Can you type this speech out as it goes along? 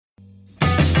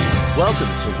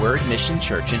Welcome to Word Mission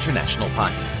Church International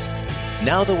Podcast.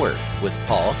 Now the Word with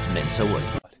Paul Mensa-Wood.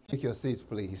 Take your seats,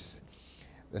 please.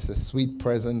 There's a sweet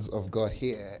presence of God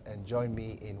here, and join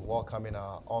me in welcoming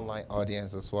our online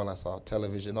audience as well as our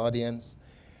television audience.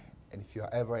 And if you're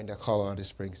ever in the Colorado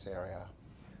Springs area,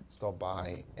 stop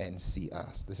by and see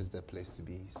us. This is the place to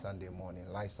be Sunday morning.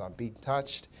 Lives are being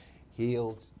touched,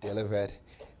 healed, delivered,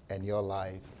 and your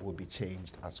life will be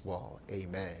changed as well.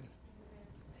 Amen.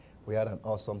 We had an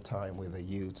awesome time with the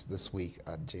youths this week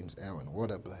at James Irwin.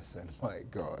 What a blessing, my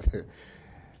God.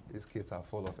 These kids are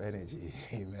full of energy.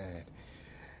 Amen.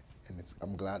 And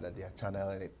I'm glad that they are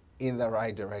channeling it in the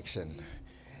right direction.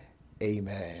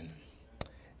 Amen.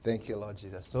 Thank you, Lord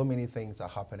Jesus. So many things are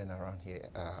happening around here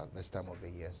this time of the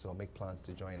year. So make plans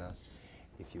to join us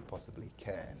if you possibly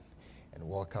can. And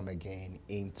welcome again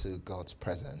into God's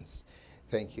presence.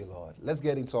 Thank you, Lord. Let's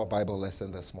get into our Bible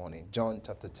lesson this morning. John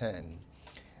chapter 10,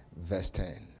 verse 10.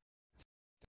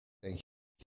 Thank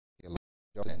you, Lord.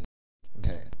 John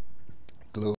 10.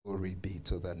 Glory be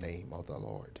to the name of the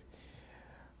Lord.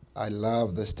 I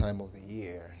love this time of the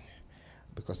year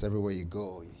because everywhere you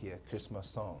go, you hear Christmas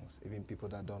songs. Even people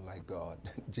that don't like God,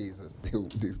 Jesus,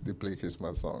 they play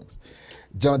Christmas songs.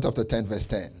 John chapter 10, verse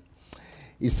 10.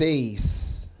 It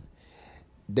says,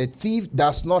 "The thief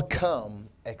does not come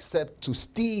except to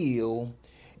steal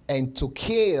and to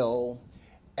kill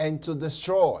and to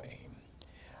destroy.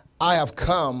 I have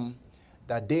come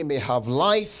that they may have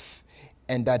life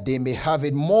and that they may have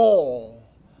it more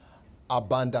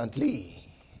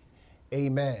abundantly."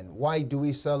 Amen. Why do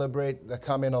we celebrate the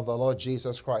coming of the Lord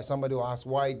Jesus Christ? Somebody will ask,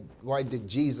 why did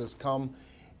Jesus come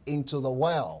into the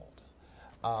world?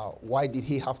 Why did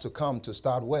he have to come to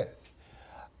start with?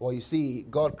 Well, you see,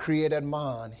 God created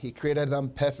man. He created them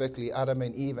perfectly, Adam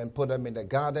and Eve, and put them in the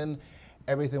garden.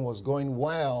 Everything was going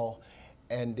well,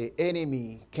 and the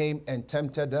enemy came and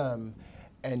tempted them,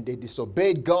 and they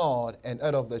disobeyed God and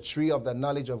ate of the tree of the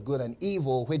knowledge of good and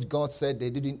evil, which God said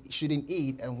they shouldn't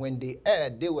eat. And when they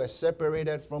ate, they were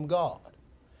separated from God.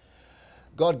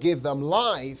 God gave them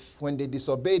life. When they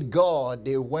disobeyed God,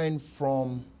 they went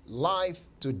from life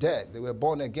to death. They were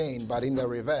born again, but in the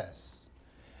reverse.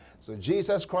 So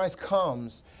Jesus Christ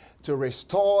comes to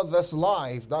restore this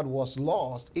life that was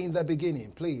lost in the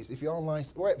beginning. Please, if you're online,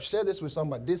 share this with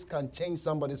somebody. This can change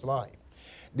somebody's life.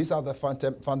 These are the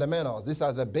fundamentals. These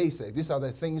are the basics. These are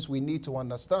the things we need to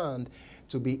understand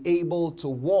to be able to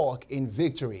walk in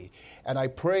victory. And I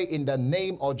pray in the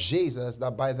name of Jesus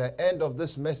that by the end of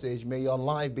this message, may your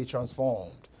life be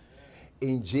transformed.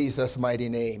 In Jesus' mighty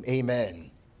name,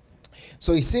 amen.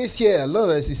 So he says here,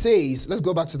 notice he says, let's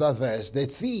go back to that verse. The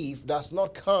thief does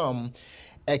not come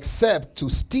except to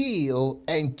steal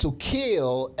and to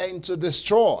kill and to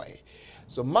destroy.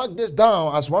 So mark this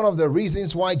down as one of the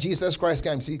reasons why Jesus Christ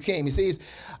came. He says,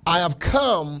 I have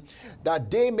come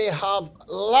that they may have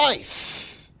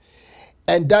life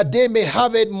and that they may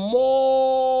have it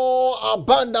more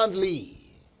abundantly.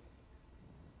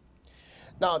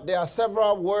 Now, there are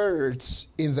several words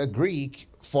in the Greek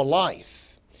for life.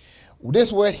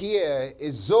 This word here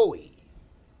is Zoe,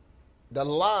 the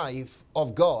life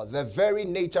of God, the very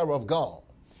nature of God.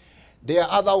 There are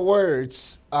other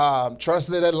words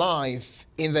translated life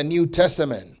in the New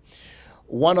Testament.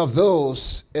 One of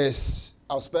those is,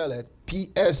 I'll spell it,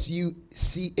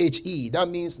 P-S-U-C-H-E. That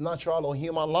means natural or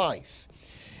human life.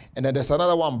 And then there's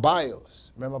another one,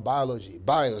 bios. Remember biology,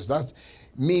 bios. That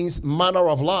means manner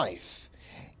of life.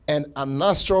 And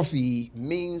anastrophe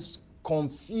means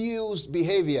confused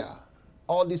behavior.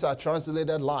 All these are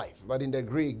translated life. But in the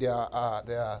Greek, there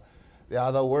are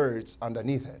other words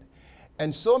underneath it.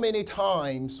 And so many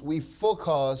times we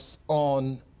focus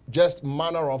on just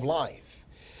manner of life.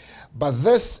 But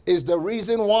this is the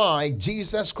reason why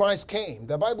Jesus Christ came.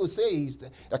 The Bible says,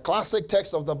 the classic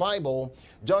text of the Bible,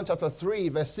 John chapter 3,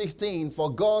 verse 16,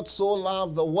 "For God so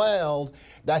loved the world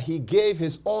that he gave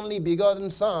his only begotten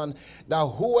Son, that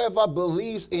whoever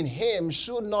believes in him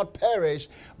should not perish,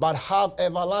 but have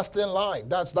everlasting life."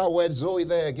 That's that word Zoe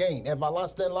there again.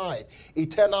 Everlasting life.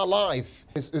 Eternal life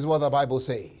is what the Bible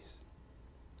says.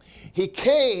 He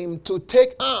came to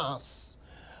take us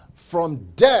from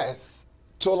death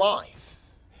to life.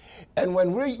 And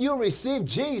when you receive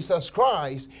Jesus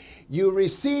Christ, you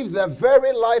receive the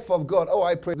very life of God. Oh,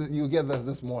 I pray that you get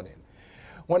this morning.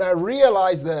 When I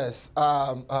realized this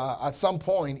at some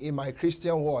point in my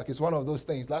Christian walk, it's one of those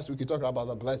things. Last week we talked about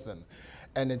the blessing.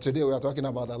 And then today we are talking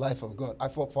about the life of God.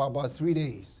 For about 3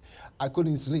 days, I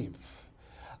couldn't sleep.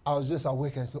 I was just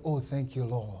awake and said, oh, thank you,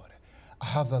 Lord. I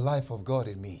have the life of God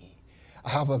in me. I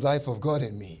have a life of God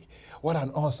in me. What an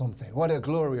awesome thing. What a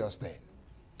glorious thing.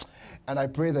 And I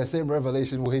pray the same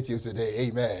revelation will hit you today.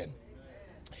 Amen.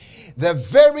 the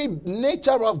very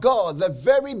nature of God, the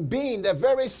very being, the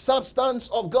very substance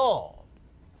of God.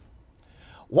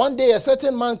 One day a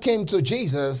certain man came to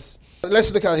Jesus.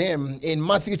 Let's look at him in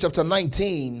Matthew chapter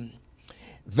 19,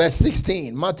 verse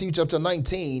 16. Matthew chapter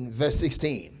 19, verse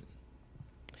 16.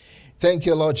 Thank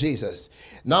you, Lord Jesus.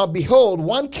 Now behold,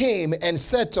 one came and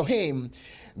said to him,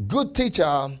 Good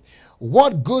teacher,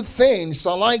 what good thing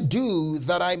shall I do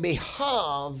that I may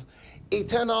have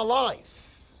eternal life?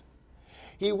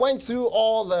 He went through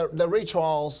all the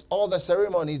rituals, all the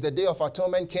ceremonies. The Day of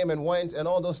Atonement came and went and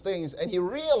all those things. And he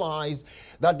realized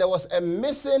that there was a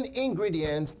missing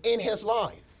ingredient in his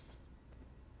life.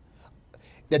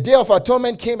 The Day of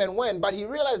Atonement came and went, but he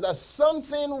realized that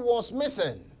something was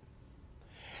missing.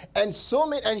 And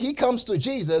he comes to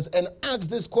Jesus and asks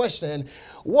this question,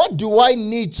 what do I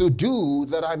need to do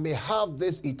that I may have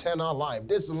this eternal life,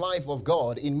 this life of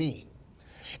God in me?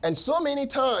 And so many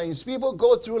times people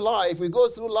go through life,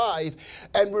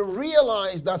 and we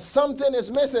realize that something is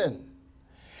missing.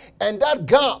 And that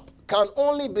gap can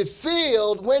only be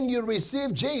filled when you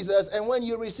receive Jesus and when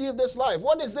you receive this life.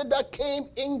 What is it that came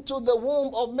into the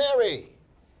womb of Mary?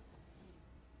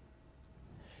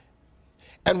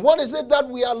 And what is it that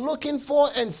we are looking for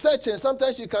and searching?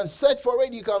 Sometimes you can search for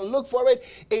it, you can look for it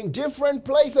in different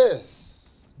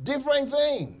places, different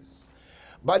things.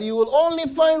 But you will only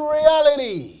find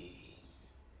reality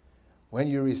when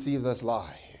you receive this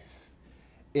life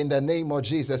in the name of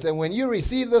Jesus. And when you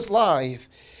receive this life,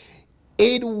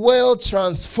 it will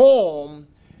transform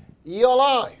your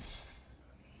life.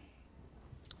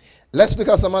 Let's look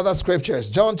at some other scriptures.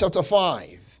 John chapter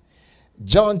 5.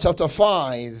 John chapter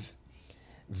 5,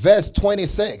 verse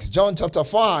 26. John chapter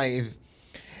 5,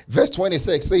 verse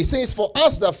 26. So he says, For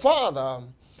as the Father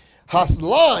has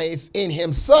life in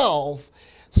himself,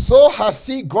 so has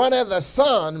he granted the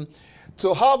Son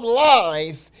to have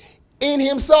life in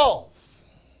himself.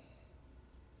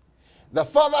 The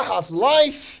Father has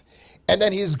life, and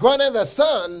then he's granted the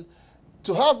Son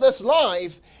to have this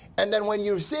life, and then when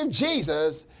you receive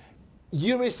Jesus,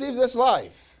 you receive this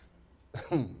life.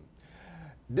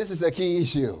 This is a key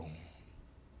issue.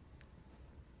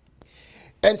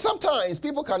 And sometimes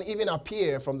people can even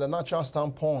appear from the natural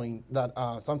standpoint that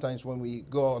sometimes when we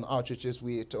go on our churches,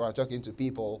 we are talking to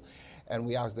people and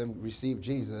we ask them to receive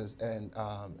Jesus, and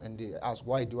they ask,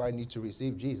 why do I need to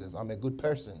receive Jesus? I'm a good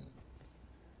person.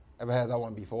 Ever heard that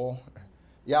one before?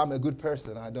 Yeah, I'm a good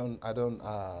person. I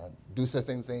don't do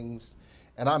certain things,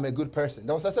 and I'm a good person.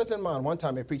 There was a certain man, one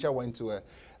time a preacher went to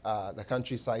the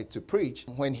countryside to preach.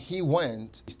 When he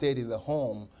went, he stayed in the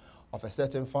home of a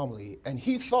certain family, and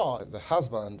he thought the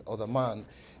husband or the man,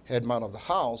 head man of the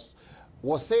house,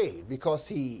 was saved because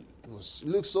he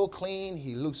looked so clean,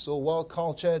 he looked so well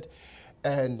cultured,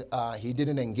 and he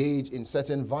didn't engage in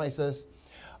certain vices.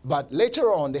 But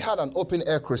later on, they had an open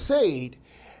air crusade,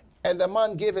 and the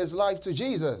man gave his life to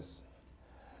Jesus.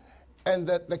 And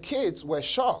the kids were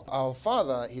shocked. Our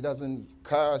father, he doesn't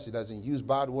curse, he doesn't use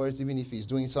bad words, even if he's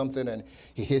doing something and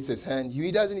he hits his hand, he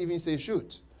doesn't even say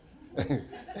shoot.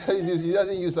 He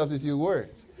doesn't use substitute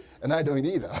words, and I don't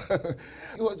either.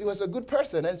 He was a good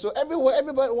person, and so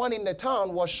everyone in the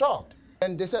town was shocked.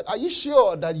 And they said, "Are you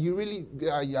sure that you really,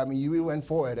 you really went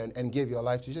forward and gave your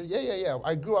life to Jesus?" Yeah.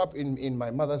 I grew up in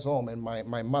my mother's home, and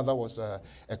my mother was a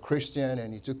Christian,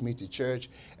 and he took me to church,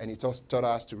 and he taught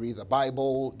us to read the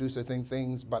Bible, do certain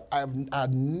things, but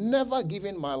I'd never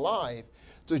given my life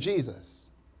to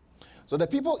Jesus. So the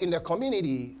people in the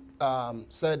community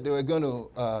said they were going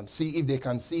to see if they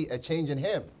can see a change in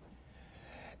him.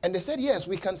 And they said, yes,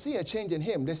 we can see a change in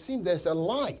him. There's a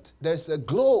light, there's a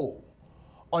glow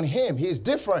on him. He's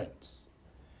different.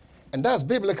 And that's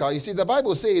biblical. You see, the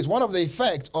Bible says one of the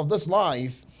effects of this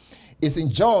life is in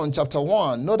John chapter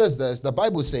 1. Notice this. The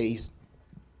Bible says,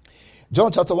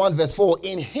 John chapter 1 verse 4,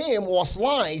 in him was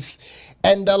life,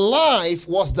 and the life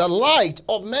was the light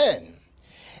of men.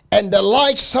 And the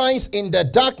light shines in the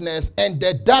darkness, and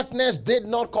the darkness did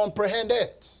not comprehend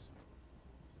it.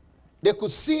 They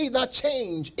could see that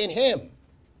change in him.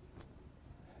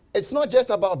 It's not just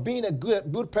about being a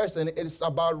good person. It's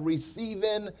about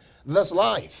receiving this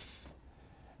life.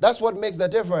 That's what makes the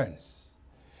difference.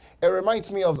 It reminds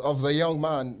me of the young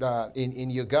man in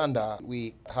Uganda.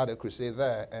 We had a crusade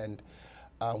there, and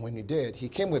when he did, he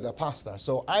came with a pastor.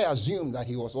 So I assumed that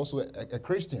he was also a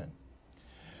Christian.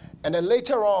 And then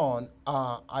later on,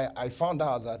 I found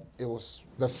out that it was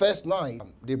the first night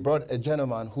they brought a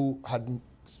gentleman who had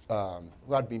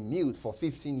been mute for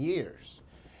 15 years.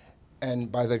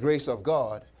 And by the grace of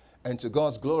God and to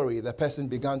God's glory, the person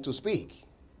began to speak.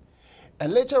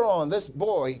 And later on, this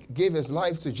boy gave his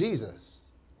life to Jesus.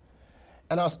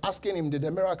 And I was asking him, did the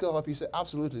miracle help? He said,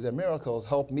 absolutely. The miracles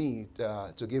helped me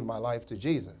to give my life to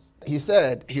Jesus. He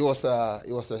said he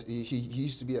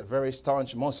used to be a very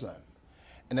staunch Muslim.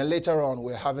 And then later on,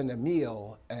 we're having a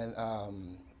meal, and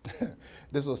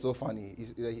this was so funny.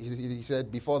 He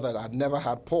said before that I'd never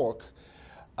had pork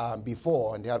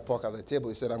before, and they had pork at the table.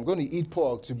 He said, I'm going to eat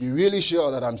pork to be really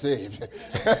sure that I'm saved.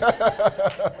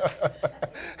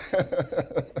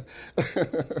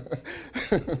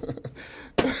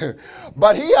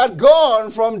 But he had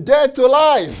gone from death to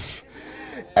life.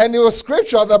 And it was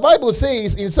scripture. The Bible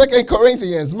says in 2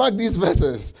 Corinthians, mark these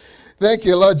verses. Thank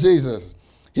you, Lord Jesus.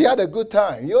 He had a good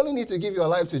time. You only need to give your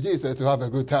life to Jesus to have a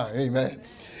good time. Amen.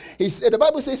 The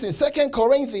Bible says in 2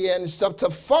 Corinthians chapter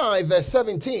 5, verse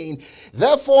 17,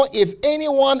 therefore, if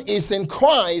anyone is in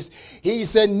Christ, he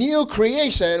is a new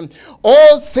creation.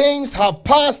 All things have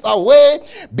passed away.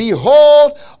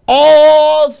 Behold,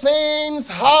 all things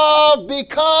have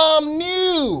become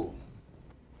new.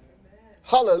 Amen.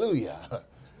 Hallelujah.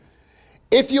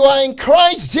 If you are in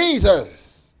Christ Jesus,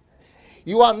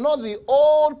 you are not the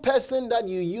old person that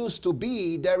you used to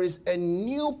be. There is a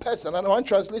new person. And one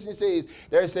translation says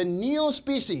there is a new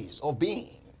species of being.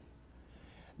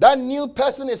 That new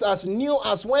person is as new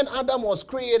as when Adam was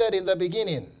created in the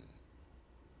beginning,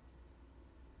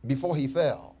 before he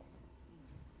fell.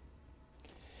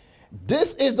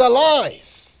 This is the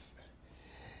life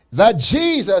that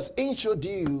Jesus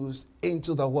introduced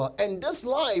into the world. And this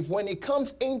life, when it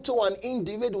comes into an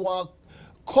individual,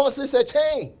 causes a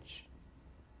change.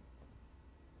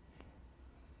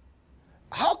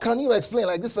 How can you explain,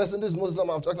 like this person, this Muslim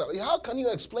I'm talking about, how can you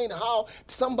explain how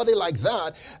somebody like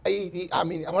that, I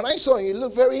mean, when I saw him, he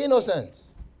looked very innocent.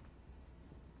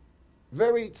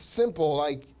 Very simple,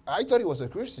 like, I thought he was a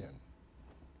Christian.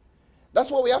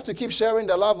 That's why we have to keep sharing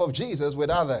the love of Jesus with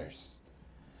others.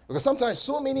 Because sometimes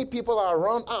so many people are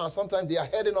around us, sometimes they are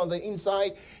heading on the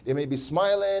inside, they may be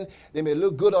smiling, they may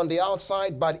look good on the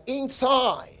outside, but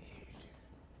inside,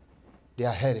 they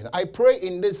are heading. I pray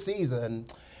in this season,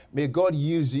 may God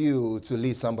use you to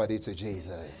lead somebody to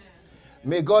Jesus.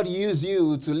 May God use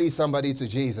you to lead somebody to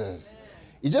Jesus.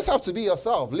 You just have to be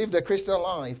yourself. Live the Christian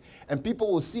life, and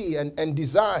people will see and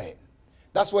desire.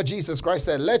 That's what Jesus Christ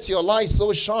said. Let your light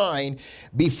so shine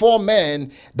before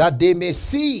men that they may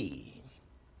see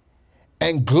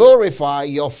and glorify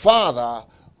your Father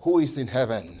who is in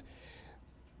heaven.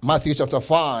 Matthew chapter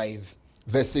 5.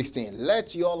 Verse 16,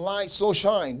 let your light so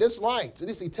shine. This light,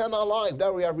 this eternal life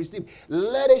that we have received,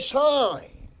 let it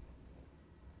shine.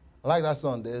 I like that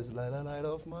song. There's light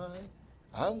of mine.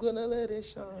 I'm going to let it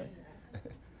shine.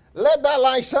 Let that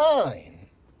light shine.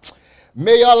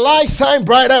 May your light shine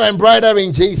brighter and brighter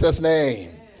in Jesus' name.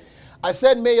 Amen. I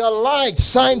said, may your light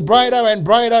shine brighter and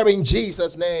brighter in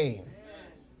Jesus' name.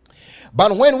 Amen.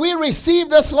 But when we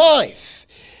receive this life,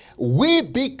 we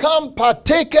become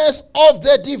partakers of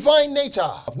the divine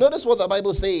nature. Notice what the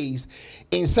Bible says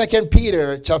in 2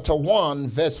 Peter chapter 1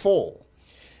 verse 4.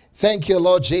 Thank you,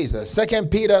 Lord Jesus. 2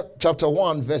 Peter chapter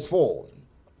 1 verse 4.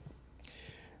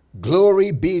 Glory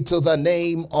be to the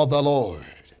name of the Lord.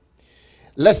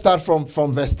 Let's start from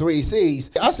verse 3. It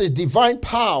says, as his divine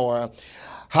power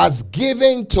has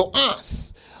given to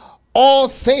us all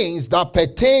things that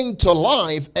pertain to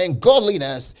life and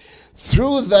godliness,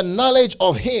 through the knowledge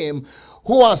of him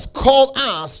who has called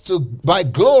us to by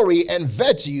glory and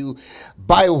virtue,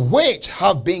 by which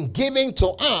have been given to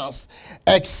us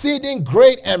exceeding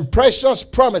great and precious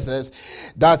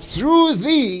promises, that through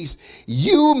these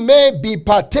you may be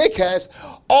partakers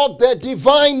of the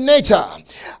divine nature,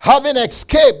 having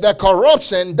escaped the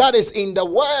corruption that is in the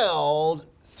world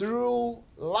through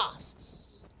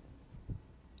lusts.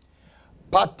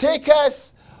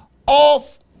 Partakers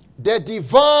of the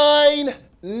divine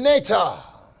nature,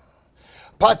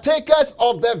 partakers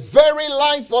of the very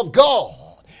life of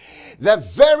God, the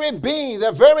very being,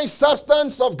 the very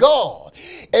substance of God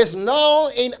is now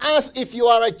in us if you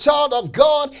are a child of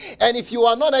God. And if you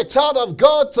are not a child of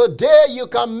God today, you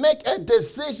can make a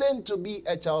decision to be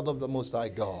a child of the Most High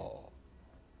God.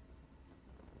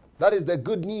 That is the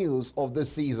good news of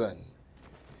this season,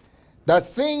 that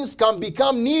things can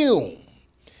become new.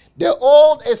 The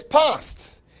old is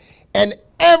past, and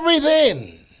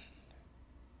everything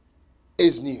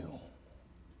is new.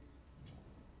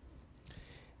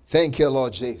 Thank you,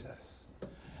 Lord Jesus.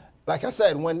 Like I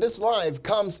said, when this life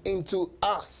comes into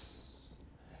us,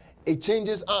 it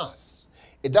changes us.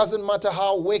 It doesn't matter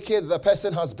how wicked the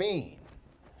person has been.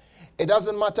 It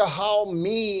doesn't matter how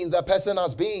mean the person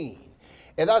has been.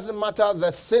 It doesn't matter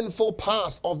the sinful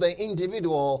past of the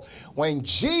individual. When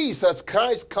Jesus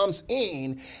Christ comes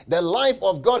in, the life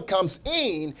of God comes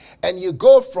in, and you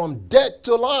go from death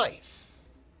to life.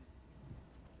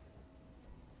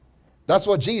 That's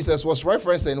what Jesus was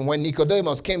referencing when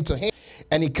Nicodemus came to him.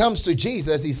 And he comes to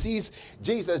Jesus. He sees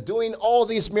Jesus doing all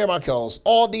these miracles,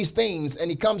 all these things. And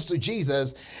he comes to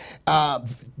Jesus.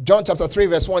 John chapter 3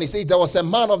 verse 1. He says, there was a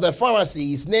man of the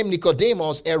Pharisees named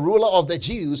Nicodemus, a ruler of the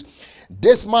Jews.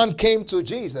 This man came to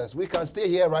Jesus. We can stay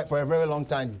here right for a very long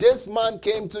time. This man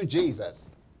came to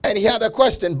Jesus. And he had a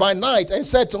question by night and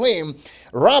said to him,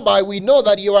 Rabbi, we know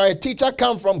that you are a teacher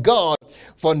come from God,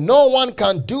 for no one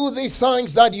can do these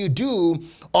signs that you do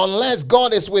unless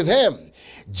God is with him.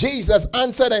 Jesus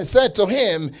answered and said to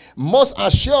him, most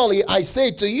assuredly I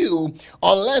say to you,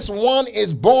 unless one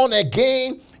is born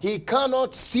again, he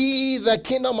cannot see the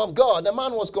kingdom of God. The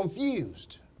man was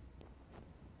confused.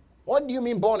 What do you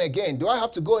mean born again? Do I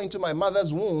have to go into my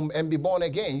mother's womb and be born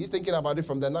again? He's thinking about it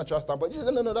from the natural standpoint. He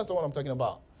said, no, that's not what I'm talking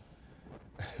about.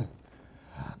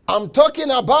 I'm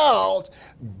talking about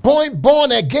being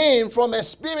born again from a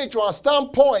spiritual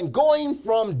standpoint, going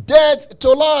from death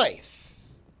to life,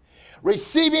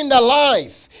 receiving the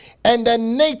life and the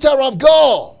nature of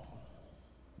God.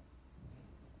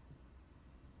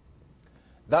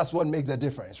 That's what makes the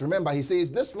difference. Remember, he says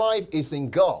this life is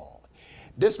in God.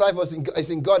 This life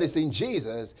is in God, is in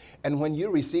Jesus. And when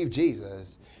you receive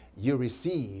Jesus, you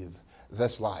receive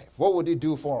this life. What would it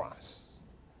do for us?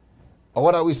 Or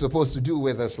what are we supposed to do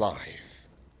with this life?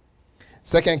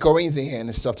 2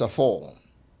 Corinthians chapter 4.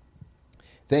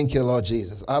 Thank you, Lord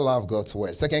Jesus. I love God's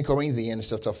word. 2 Corinthians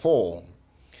chapter 4,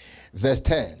 verse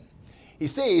 10. He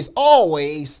says,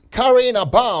 always carrying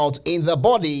about in the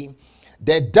body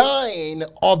the dying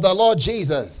of the Lord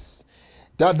Jesus,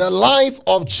 that the life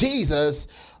of Jesus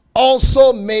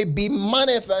also may be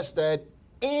manifested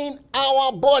in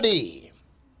our body.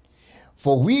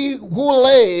 For we who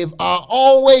live are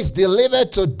always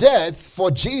delivered to death for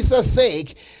Jesus'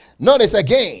 sake. Notice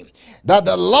again, that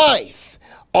the life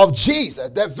of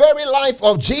Jesus, the very life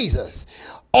of Jesus,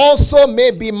 also may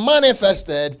be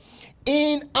manifested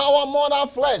in our mortal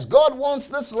flesh. God wants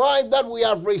this life that we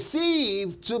have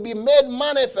received to be made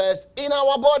manifest in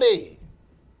our body.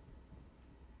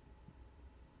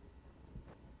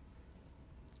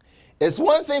 It's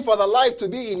one thing for the life to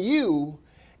be in you.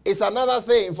 It's another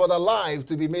thing for the life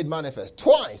to be made manifest.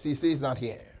 Twice he says that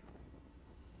here.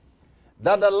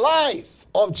 That the life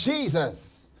of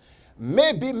Jesus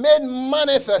may be made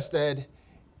manifested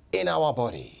in our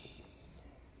body.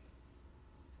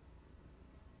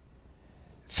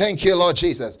 Thank you, Lord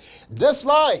Jesus. This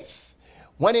life,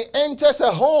 when it enters a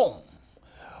home,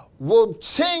 will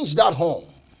change that home.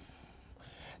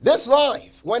 This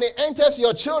life, when it enters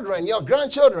your children, your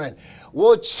grandchildren,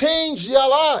 will change their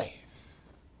life.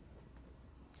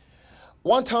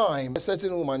 One time, a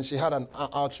certain woman, she had an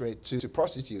outrage to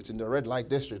prostitutes in the red light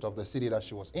district of the city that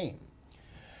she was in.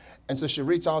 And so she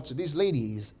reached out to these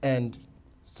ladies, and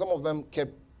some of them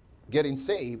kept getting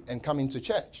saved and coming to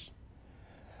church.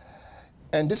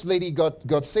 And this lady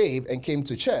got saved and came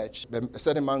to church. A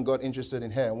certain man got interested in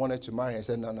her and wanted to marry her. He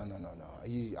said, no.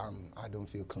 I don't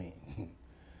feel clean.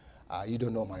 You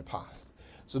don't know my past.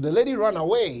 So the lady ran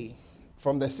away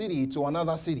from the city to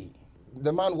another city.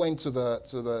 The man went to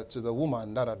the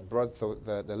woman that had brought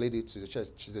the lady to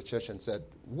the church and said,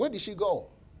 where did she go?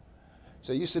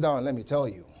 So you sit down and let me tell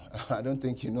you. I don't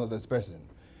think you know this person.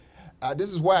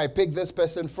 This is where I picked this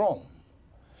person from.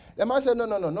 The man said,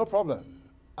 no problem.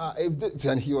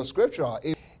 And he was scriptural.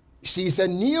 She's a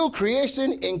new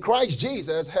creation in Christ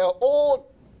Jesus. Her old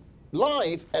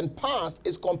life and past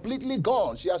is completely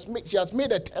gone. She has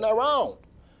made a turnaround.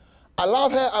 I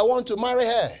love her. I want to marry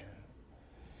her.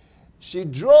 He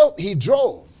drove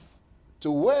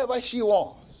to wherever she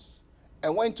was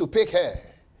and went to pick her.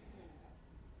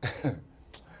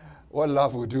 What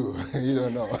love will do, you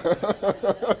don't know.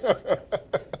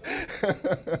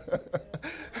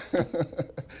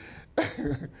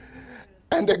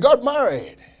 And they got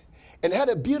married and had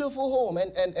a beautiful home.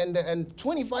 And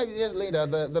 25 years later,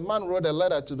 the man wrote a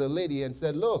letter to the lady and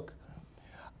said, look,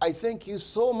 I thank you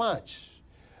so much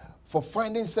for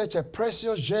finding such a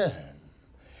precious gem.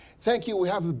 Thank you. We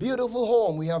have a beautiful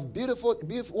home. We have beautiful,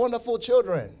 wonderful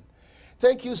children.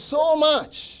 Thank you so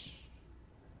much.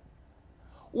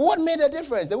 What made a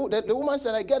difference? The woman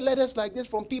said, I get letters like this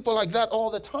from people like that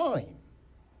all the time.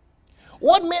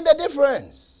 What made the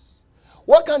difference?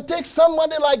 What can take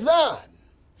somebody like that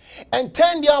and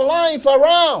turn their life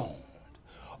around?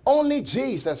 Only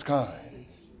Jesus can.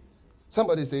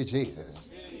 Somebody say Jesus.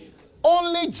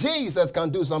 Only Jesus can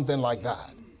do something like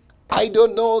that. I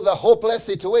don't know the hopeless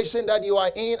situation that you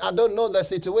are in. I don't know the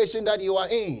situation that you are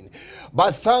in.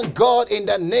 But thank God in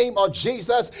the name of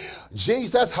Jesus,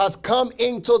 Jesus has come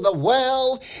into the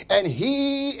world and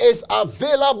he is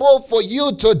available for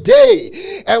you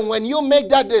today. And when you make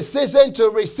that decision to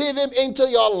receive him into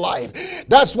your life,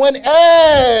 that's when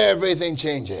everything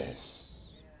changes.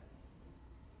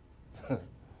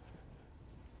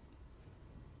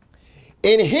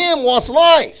 In him was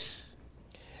life.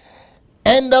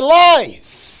 And the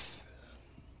life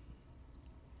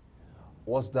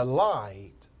was the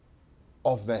light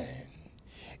of man.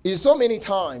 Is so many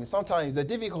times, sometimes the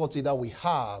difficulty that we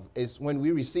have is when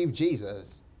we receive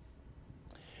Jesus,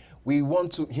 we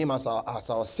want him as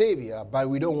our Savior, but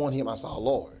we don't want him as our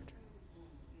Lord.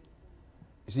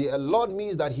 You see, a Lord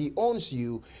means that he owns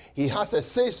you. He has a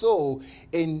say-so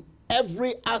in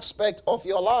every aspect of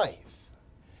your life.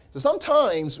 So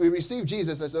sometimes we receive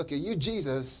Jesus as, okay, you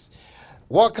Jesus,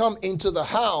 welcome into the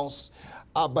house,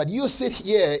 but you sit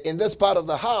here in this part of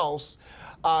the house.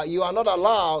 You are not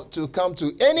allowed to come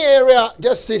to any area.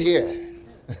 Just sit here.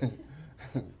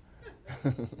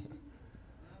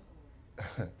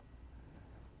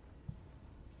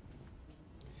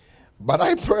 But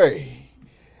I pray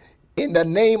in the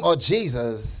name of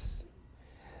Jesus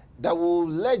that we'll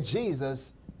let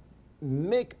Jesus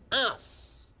make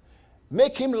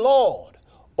him Lord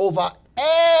over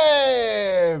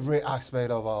every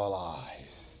aspect of our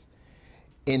lives.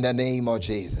 In the name of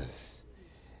Jesus.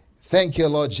 Thank you,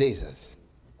 Lord Jesus.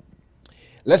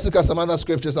 Let's look at some other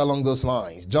scriptures along those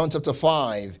lines. John chapter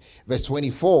 5, verse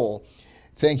 24.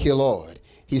 Thank you, Lord.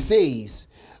 He says,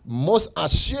 most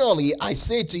assuredly I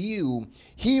say to you,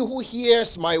 he who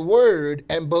hears my word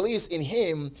and believes in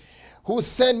him who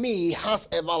sent me has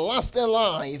everlasting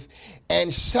life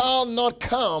and shall not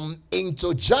come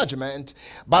into judgment,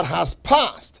 but has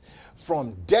passed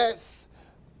from death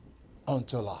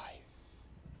unto life.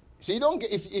 See, you don't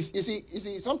get, if you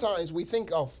see, sometimes we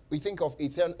think of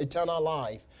eternal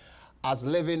life as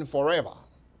living forever.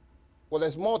 Well,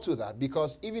 there's more to that,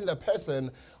 because even the person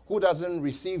who doesn't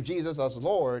receive Jesus as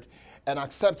Lord and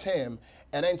accept him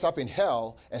and ends up in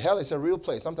hell, and hell is a real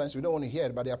place. Sometimes we don't want to hear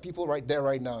it, but there are people right there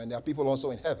right now, and there are people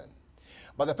also in heaven.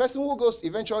 But the person who goes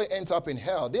eventually ends up in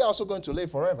hell, they're also going to live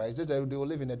forever. It's just that they will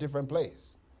live in a different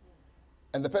place.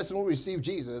 And the person who received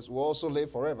Jesus will also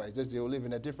live forever. It's just they will live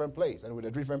in a different place and with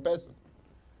a different person.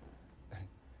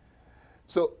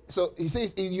 So he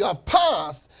says, if you have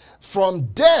passed from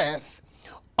death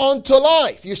unto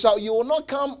life, you will not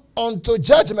come unto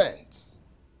judgment.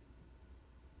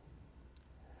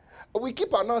 We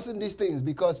keep announcing these things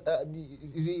because,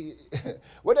 you see,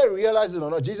 whether you realize it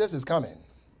or not, Jesus is coming.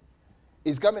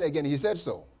 He's coming again. He said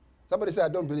so. Somebody said, I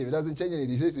don't believe. It doesn't change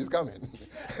anything. He says he's coming.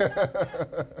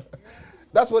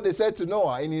 That's what they said to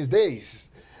Noah in his days.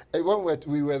 And when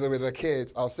we were with the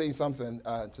kids, I was saying something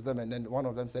to them, and then one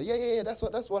of them said, yeah, that's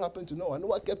what happened to Noah.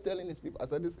 Noah kept telling his people. I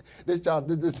said,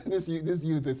 this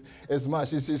youth is smart.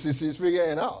 She's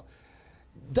figuring it out.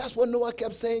 That's what Noah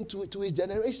kept saying to his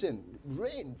generation.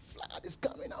 Rain, flood is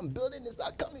coming. I'm building this,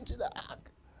 I'm coming to the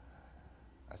ark.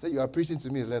 I said, you are preaching to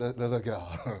me, little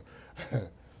girl.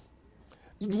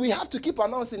 We have to keep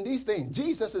announcing these things.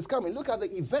 Jesus is coming. Look at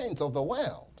the events of the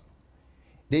world.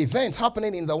 The events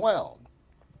happening in the world.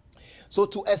 So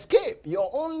to escape, your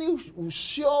only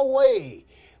sure way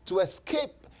to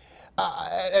escape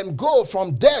and go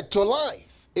from death to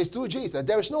life is through Jesus.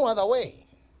 There is no other way.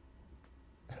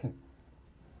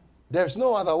 There's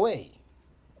no other way.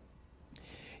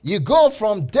 You go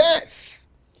from death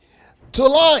to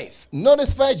life.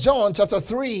 Notice 1 John chapter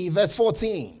 3, verse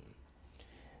 14.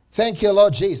 Thank you,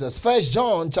 Lord Jesus. 1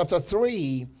 John chapter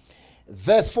 3,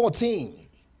 verse 14.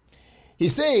 He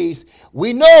says,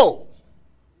 we know.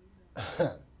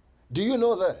 Do you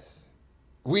know this?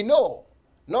 We know.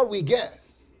 Not we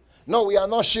guess. No, we are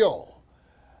not sure.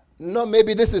 No,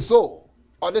 maybe this is so.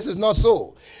 Or this is not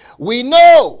so. We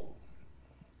know.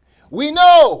 We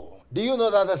know. Do you know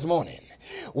that this morning?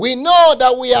 We know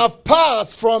that we have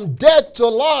passed from death to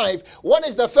life. What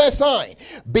is the first sign?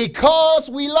 Because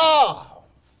we love.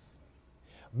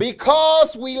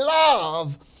 Because we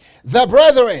love the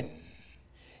brethren.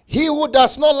 He who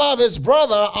does not love his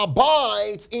brother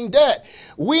abides in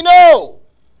death. We know.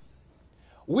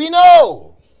 We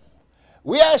know.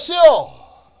 We are sure.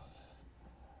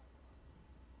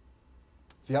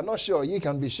 If you are not sure, you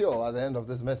can be sure at the end of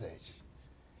this message.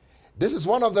 This is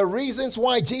one of the reasons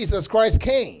why Jesus Christ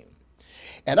came.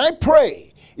 And I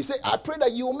pray, he said, I pray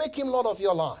that you will make him Lord of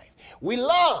your life. We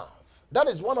love. That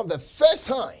is one of the first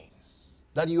signs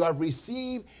that you have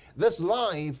received this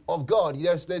life of God.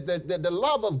 Yes, the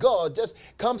love of God just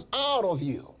comes out of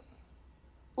you.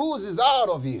 oozes out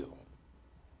of you.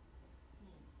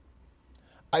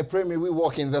 I pray may we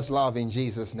walk in this love in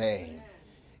Jesus' name.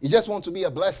 You just want to be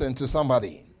a blessing to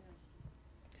somebody.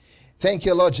 Thank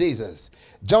you, Lord Jesus.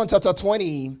 John chapter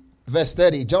 20, verse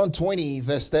 30. John 20,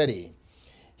 verse 30.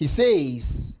 He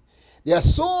says, there are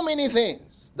so many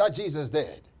things that Jesus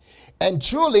did. And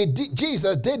truly,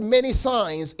 Jesus did many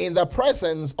signs in the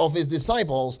presence of his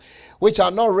disciples, which are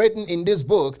not written in this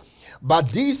book.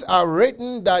 But these are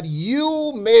written that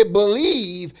you may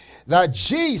believe that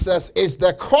Jesus is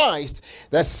the Christ,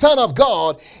 the Son of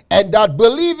God, and that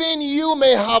believing you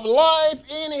may have life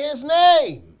in his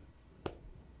name.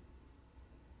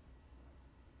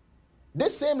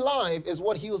 This same life is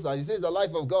what heals us. He says the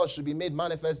life of God should be made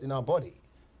manifest in our body.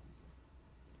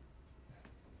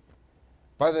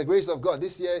 By the grace of God,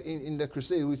 this year in the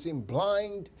crusade, we've seen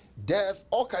blind, deaf,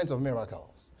 all kinds of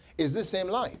miracles. It's the same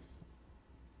life.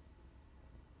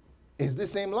 It's the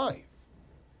same life.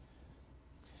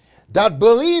 That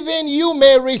believing you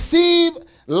may receive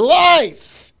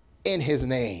life in his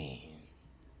name.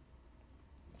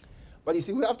 But you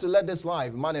see, we have to let this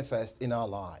life manifest in our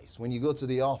lives. When you go to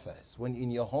the office, when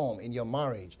in your home, in your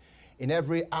marriage, in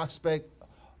every aspect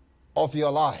of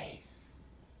your life.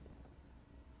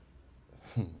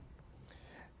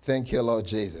 Thank you, Lord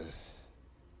Jesus.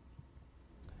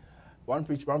 One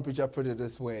preacher put it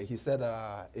this way. He said,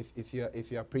 if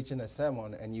you are preaching a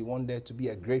sermon and you want there to be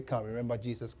a great calm, remember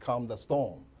Jesus calmed the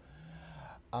storm.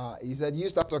 He said, you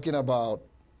start talking about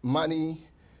money,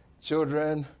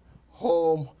 children,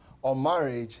 home, or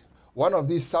marriage, one of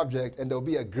these subjects, and there'll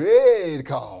be a great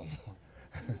calm.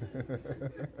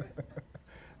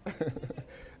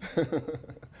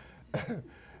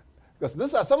 Because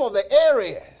these are some of the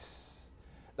areas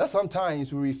that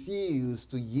sometimes we refuse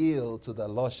to yield to the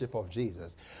Lordship of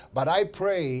Jesus. But I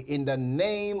pray in the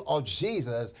name of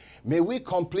Jesus, may we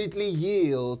completely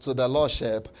yield to the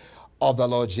Lordship of the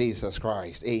Lord Jesus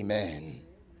Christ. Amen.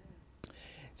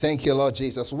 Thank you, Lord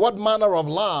Jesus. What manner of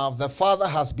love the Father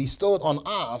has bestowed on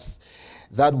us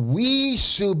that we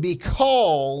should be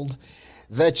called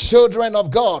the children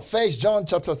of God. 1 John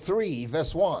chapter 3,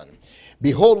 verse 1.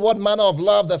 Behold, what manner of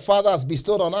love the Father has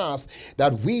bestowed on us,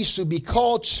 that we should be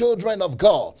called children of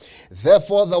God.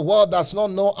 Therefore, the world does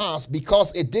not know us,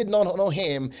 because it did not know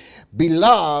him.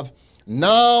 Beloved,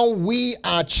 now we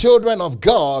are children of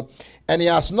God, and it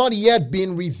has not yet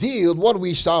been revealed what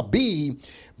we shall be.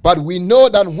 But we know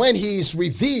that when he is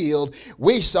revealed,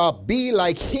 we shall be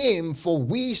like him, for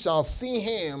we shall see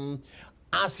him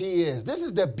as he is. This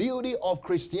is the beauty of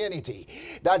Christianity,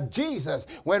 that Jesus,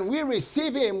 when we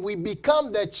receive him, we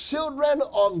become the children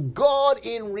of God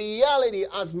in reality,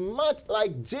 as much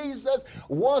like Jesus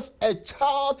was a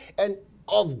child and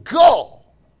of God.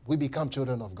 We become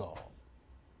children of God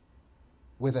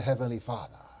with the Heavenly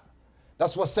Father.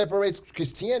 That's what separates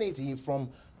Christianity from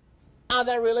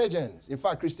other religions. In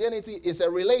fact, Christianity is a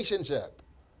relationship.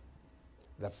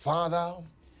 The Father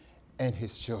and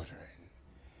his children.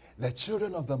 The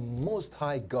children of the Most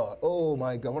High God. Oh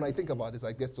my God, when I think about this,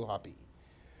 I get so happy.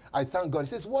 I thank God. He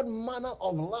says, what manner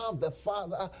of love the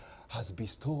Father has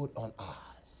bestowed on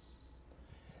us,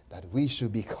 that we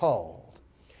should be called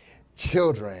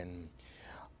children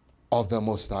of the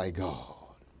Most High God.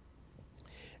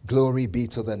 Glory be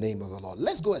to the name of the Lord.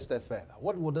 Let's go a step further.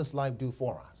 What will this life do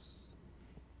for us?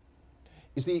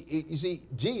 You see,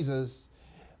 Jesus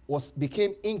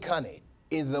became incarnate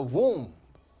in the womb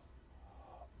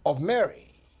of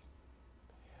Mary.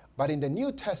 But in the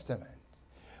New Testament,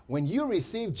 when you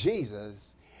receive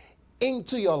Jesus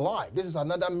into your life, this is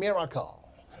another miracle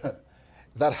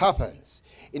that happens.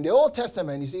 In the Old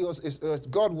Testament, you see,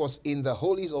 God was in the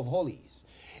holies of holies.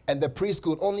 And the priest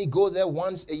could only go there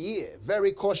once a year,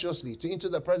 very cautiously, into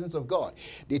the presence of God.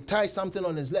 They tie something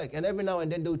on his leg, and every now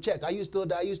and then they'll check, are you still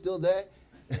there? Are you still there?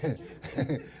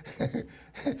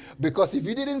 Because if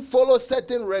you didn't follow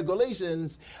certain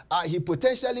regulations, he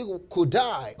potentially could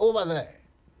die over there.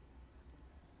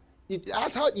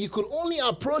 That's how you could only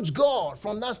approach God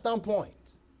from that standpoint.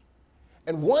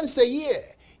 And once a year,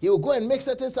 he will go and make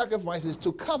certain sacrifices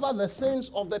to cover the sins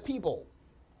of the people.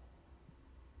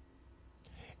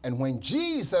 And when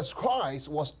Jesus Christ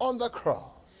was on the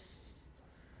cross,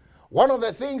 one of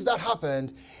the things that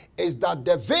happened is that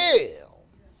the veil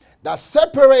that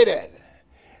separated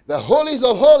the holies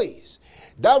of holies,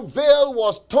 that veil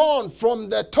was torn from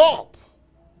the top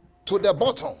to the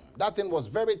bottom. That thing was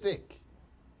very thick.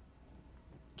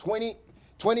 20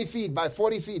 feet by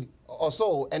 40 feet or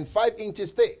so, and 5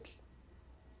 inches thick.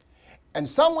 And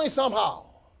some way, somehow,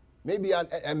 maybe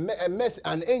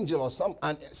an angel or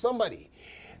somebody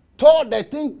tore the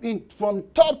thing from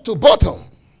top to bottom.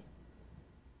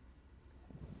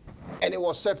 and it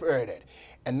was separated.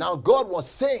 And now God was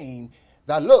saying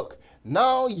that, look,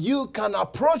 now you can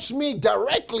approach me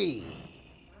directly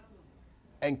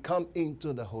and come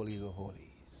into the Holy of Holies.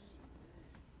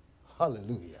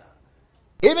 Hallelujah.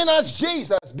 Even as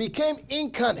Jesus became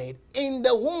incarnate in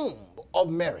the womb of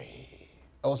Mary,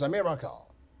 it was a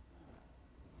miracle.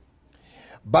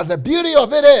 But the beauty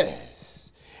of it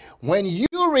is, when you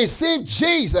receive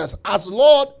Jesus as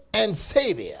Lord and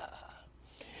Savior,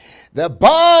 the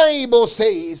Bible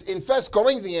says in 1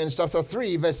 Corinthians chapter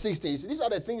 3, verse 16, these are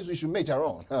the things we should major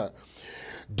on.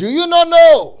 Do you not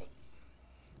know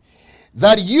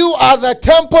that you are the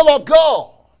temple of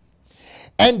God,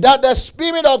 and that the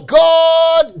Spirit of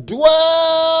God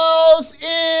dwells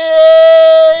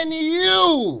in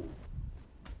you?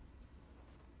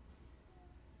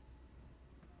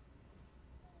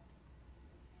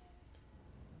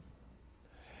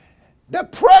 The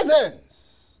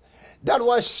presence that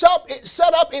was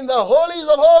set up in the holies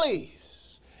of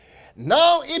holies.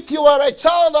 Now, if you are a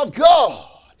child of God,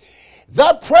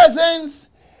 that presence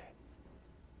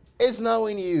is now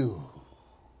in you.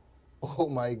 Oh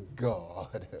my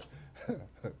God.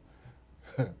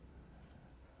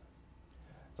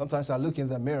 Sometimes I look in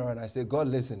the mirror and I say, God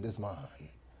lives in this man.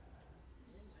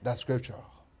 That's scriptural.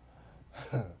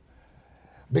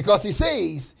 Because he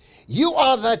says, you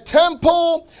are the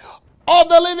temple of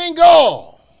the living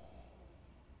God.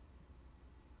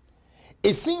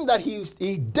 It seemed that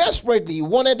he desperately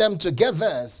wanted them to get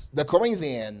this, the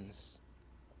Corinthians.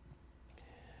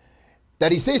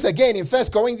 That he says again in 1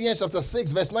 Corinthians chapter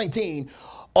 6, verse 19,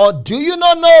 or do you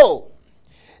not know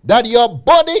that your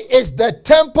body is the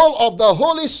temple of the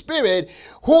Holy Spirit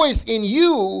who is in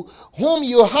you, whom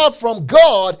you have from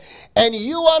God, and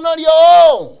you are not your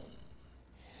own?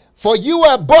 For you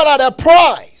were bought at a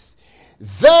price.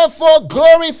 Therefore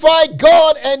glorify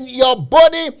God in your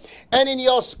body and in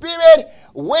your spirit,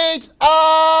 which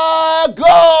are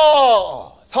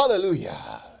God's. Hallelujah.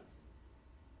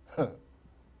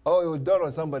 Oh, it was done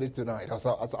on somebody tonight at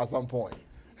some point.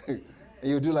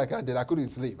 You do like I did. I couldn't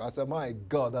sleep. I said, my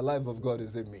God, the life of God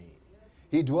is in me.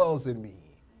 He dwells in me.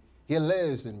 He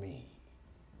lives in me.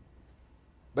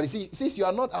 But you see, since you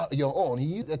are not your own, he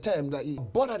used the term that you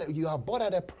are bought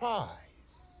at a price.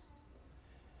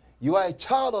 You are a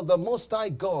child of the Most High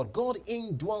God. God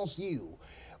indwells you.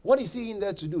 What is he in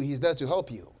there to do? He's there to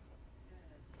help you.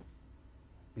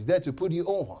 He's there to put you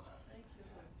over.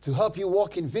 To help you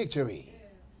walk in victory.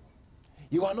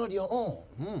 You are not your own.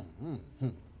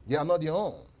 You are not your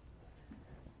own.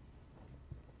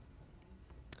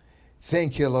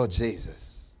 Thank you, Lord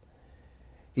Jesus.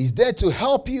 He's there to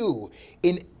help you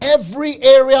in every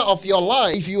area of your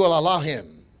life if you will allow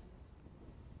him.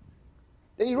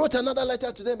 Then he wrote another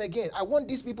letter to them again. I want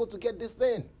these people to get this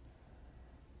thing.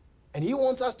 And he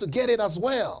wants us to get it as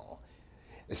well.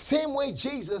 The same way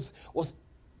Jesus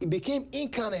became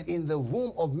incarnate in the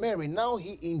womb of Mary. Now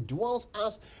he indwells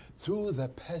us through the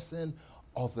person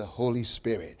of the Holy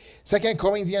Spirit. 2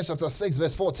 Corinthians chapter 6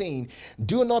 verse 14.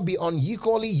 Do not be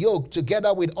unequally yoked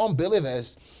together with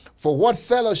unbelievers. For what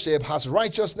fellowship has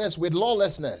righteousness with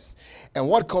lawlessness? And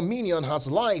what communion has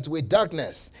light with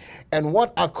darkness? And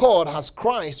what accord has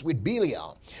Christ with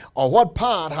Belial? Or what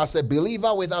part has a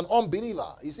believer with an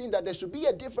unbeliever? You see that there should be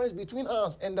a difference between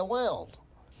us and the world.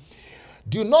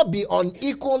 Do not be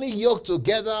unequally yoked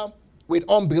together with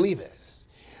unbelievers.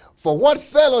 For what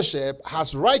fellowship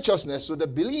has righteousness? So the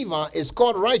believer is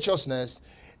called righteousness.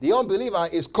 The unbeliever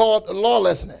is called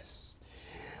lawlessness.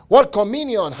 What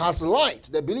communion has light?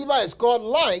 The believer is called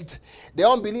light. The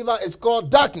unbeliever is called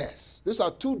darkness. These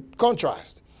are two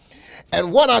contrasts.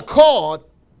 And what accord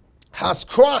has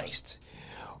Christ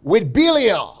with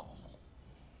Belial?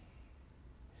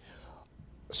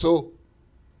 So,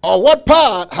 or what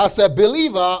part has a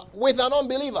believer with an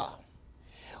unbeliever?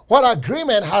 What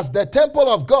agreement has the temple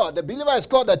of God? The believer is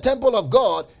called the temple of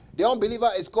God. The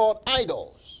unbeliever is called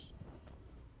idols.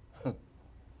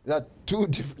 There are two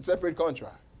different, separate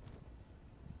contrasts.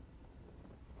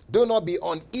 Do not be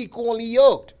unequally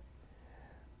yoked.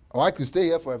 Oh, I could stay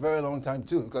here for a very long time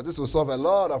too, because this will solve a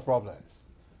lot of problems.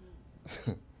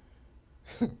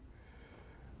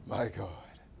 My God.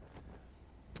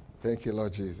 Thank you,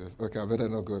 Lord Jesus. Okay, I better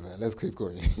not go there. Let's keep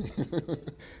going.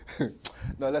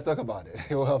 No, let's talk about it.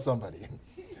 It will help somebody.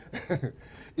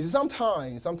 You see,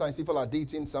 sometimes people are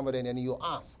dating somebody and then you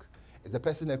ask, is the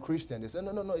person a Christian? They say,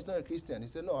 no, he's not a Christian. They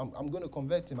say, no, I'm going to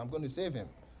convert him. I'm going to save him.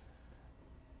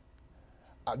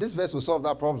 This verse will solve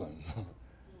that problem.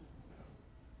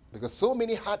 Because so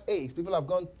many heartaches, people have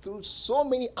gone through so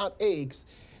many heartaches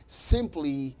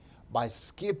simply by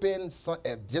skipping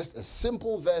just a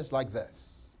simple verse like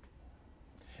this.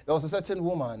 There was a certain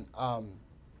woman,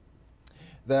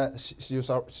 she was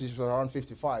around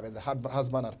 55, and the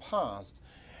husband had passed.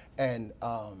 And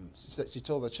she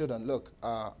told the children, look,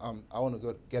 I want to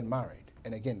go get married.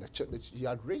 And again, she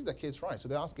had raised the kids right. So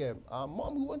they asked her,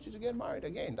 Mom, we want you to get married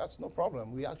again. That's no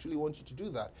problem. We actually want you to do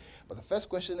that. But the first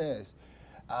question is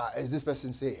this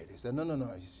person saved? He said,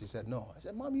 no. She said, no. I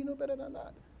said, Mom, you know better than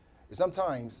that.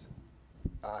 Sometimes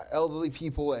elderly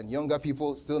people and younger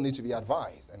people still need to be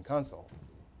advised and counseled.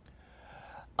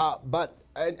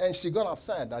 And she got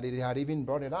upset that he had even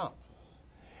brought it up.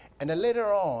 And then later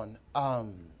on,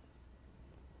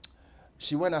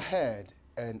 she went ahead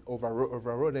and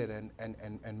overrode it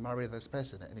and married this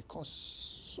person. And it caused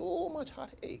so much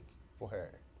heartache for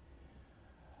her.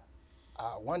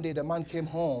 One day the man came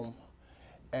home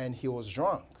and he was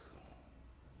drunk.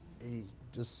 He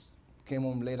just came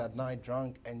home late at night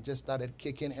drunk and just started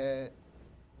kicking her.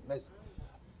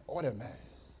 What a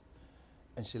mess.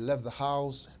 And she left the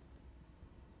house,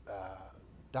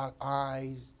 dark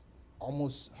eyes,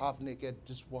 almost half naked,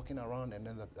 just walking around, and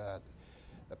then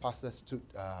the pastors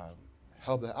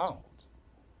helped her out.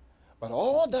 But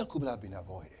all that could have been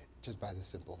avoided just by the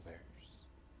simple verse.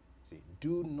 See,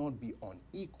 do not be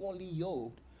unequally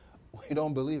yoked with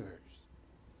unbelievers.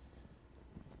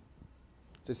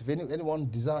 It says, if anyone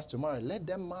desires to marry, let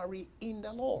them marry in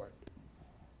the Lord.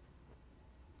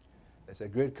 It's a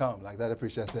great calm, like that the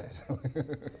preacher said,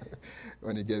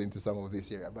 when you get into some of this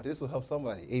area. But this will help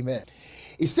somebody. Amen.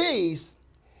 It says,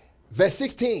 verse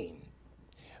 16,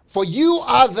 for you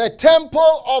are the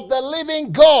temple of the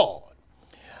living God.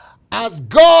 As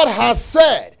God has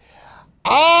said,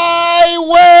 I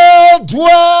will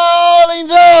dwell in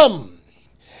them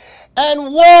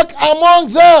and walk among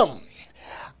them.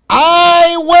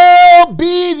 I will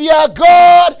be their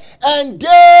God, and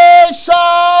they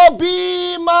shall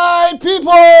be my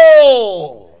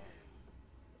people.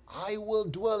 I will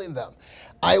dwell in them.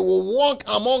 I will walk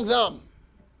among them.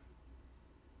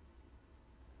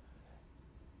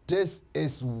 This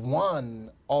is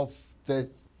one of the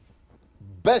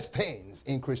best things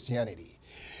in Christianity.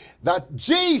 That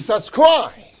Jesus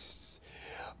Christ,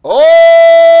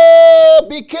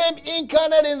 became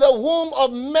incarnate in the womb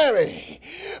of Mary.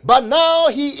 But now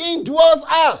he indwells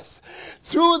us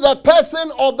through the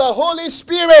person of the Holy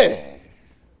Spirit.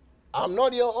 I'm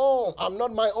not your own. I'm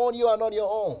not my own. You are not your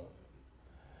own.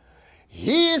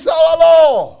 He is our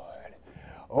Lord.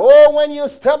 Oh, when you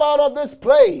step out of this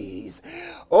place,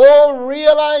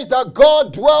 realize that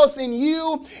God dwells in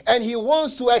you and he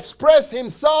wants to express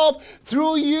himself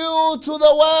through you to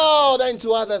the world and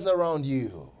to others around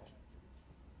you.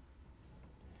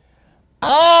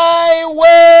 I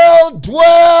will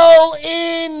dwell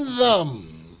in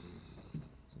them.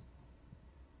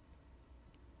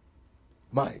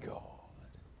 My God.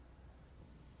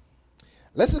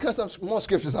 Let's look at some more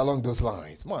scriptures along those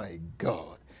lines. My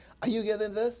God. Are you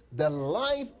getting this? The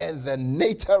life and the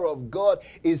nature of God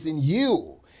is in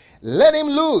you. Let him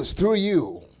loose through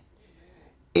you.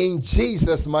 In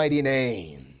Jesus' mighty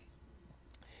name.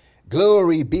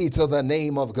 Glory be to the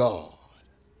name of God.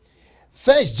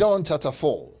 1 John chapter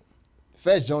 4.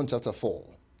 1 John chapter 4.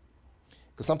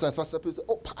 Because sometimes Pastor people say,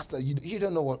 Pastor, you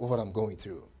don't know what I'm going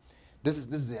through. This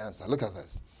is the answer. Look at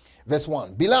this. Verse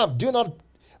 1. Beloved, do not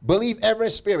believe every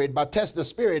spirit, but test the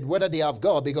spirit whether they have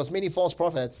God, because many false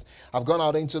prophets have gone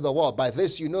out into the world. By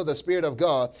this you know the Spirit of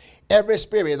God. Every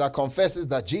spirit that confesses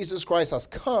that Jesus Christ has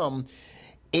come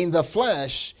in the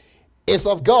flesh is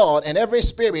of God, and every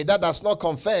spirit that does not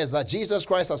confess that Jesus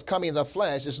Christ has come in the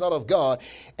flesh is not of God.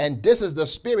 And this is the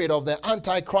spirit of the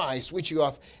Antichrist, which you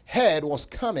have heard was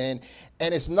coming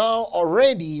and is now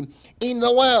already in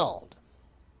the world.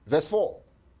 Verse 4.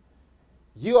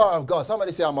 You are of God.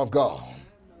 Somebody say, I'm of God.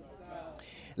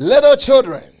 Little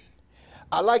children.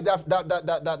 I like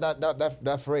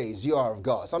that phrase, you are of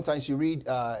God. Sometimes you read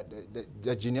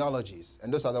the genealogies,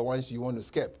 and those are the ones you want to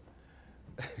skip.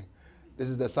 This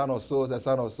is the son of so, the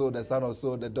son of so, the son of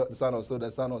so, the son of so,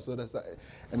 the son of so, the son.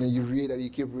 And then you read and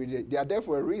you keep reading. They are there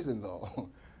for a reason, though.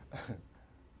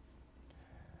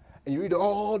 And you read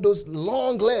all those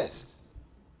long lists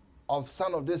of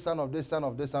son of this, son of this, son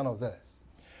of this, son of this.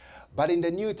 But in the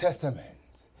New Testament,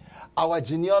 our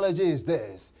genealogy is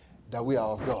this, that we are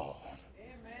of God.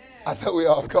 Amen. I said we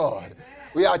are of God. Amen.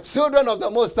 We are children of the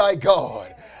Most High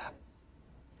God.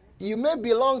 You may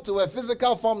belong to a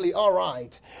physical family, all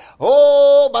right.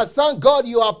 But thank God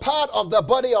you are part of the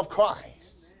body of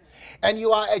Christ. And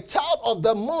you are a child of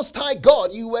the Most High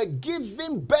God. You were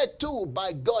given birth to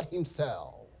by God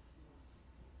himself.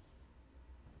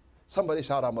 Somebody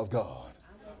shout, I'm of God.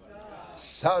 I'm of God.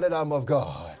 Shout it, I'm of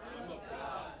God. I'm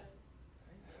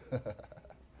of God.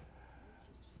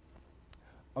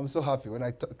 I'm so happy when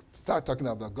I start talking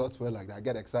about God's word like that. I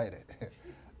get excited.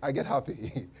 I get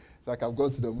happy. It's like I've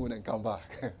gone to the moon and come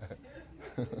back.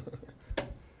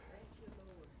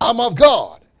 I'm of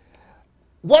God.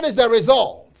 What is the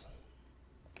result?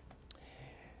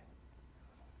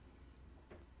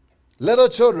 Little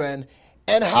children,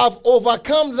 and have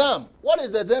overcome them. What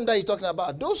is the them that he's talking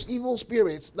about? Those evil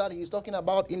spirits that he's talking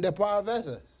about in the prior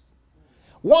verses.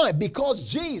 Why? Because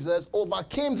Jesus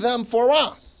overcame them for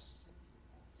us.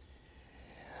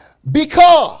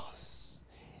 Because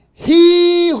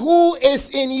he who is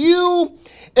in you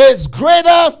is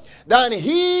greater than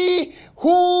he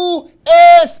who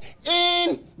is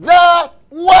in the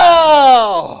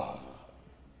world.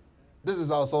 This is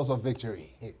our source of victory.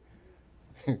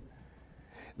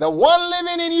 The one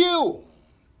living in you.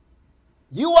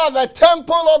 You are the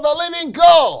temple of the living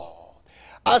God.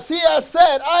 As he has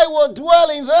said, I will dwell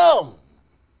in them.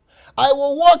 I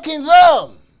will walk in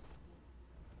them.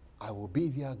 I will be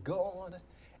their God,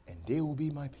 and they will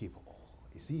be my people.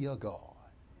 Is he your God?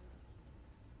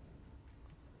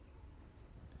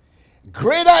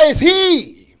 Greater is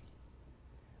he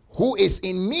who is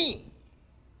in me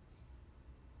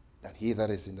than he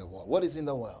that is in the world. What is in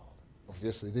the world?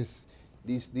 Obviously,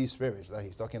 these spirits that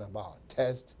he's talking about.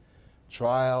 Test,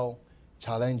 trial,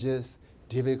 challenges,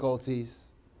 difficulties.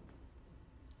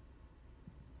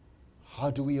 How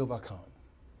do we overcome?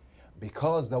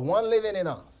 Because the one living in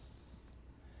us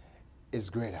is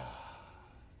greater.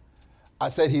 I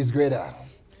said he's greater.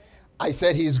 I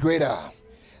said he's greater.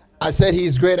 I said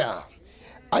he's greater.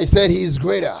 I said he's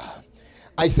greater.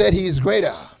 I said he's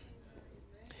greater.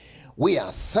 We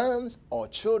are sons or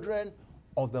children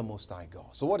of the Most High God.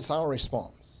 So what is our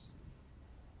response?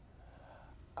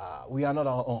 We are not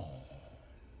our own.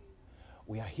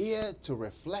 We are here to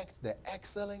reflect the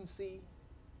excellency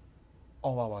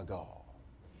of our God.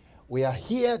 We are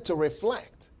here to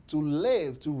reflect, to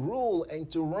live, to rule,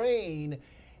 and to reign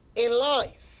in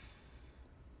life.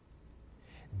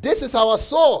 This is our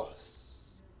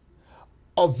source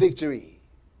of victory.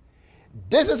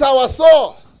 This is our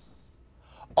source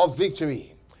of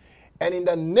victory. And in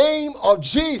the name of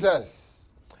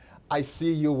Jesus, I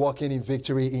see you walking in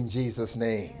victory in Jesus'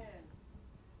 name.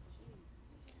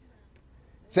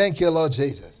 Thank you, Lord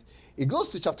Jesus. It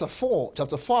goes to chapter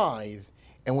 5,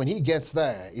 and when he gets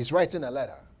there, he's writing a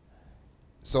letter.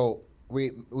 So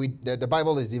the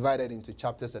Bible is divided into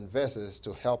chapters and verses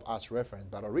to help us reference,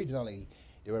 but originally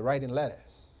they were writing letters.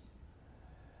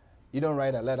 You don't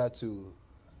write a letter to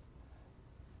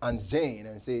Aunt Jane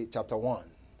and say chapter 1,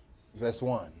 verse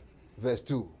 1, verse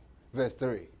 2, verse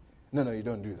 3. No, you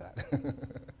don't do that.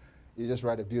 You just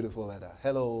write a beautiful letter.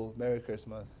 Hello, Merry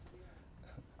Christmas.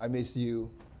 I miss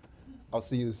you. I'll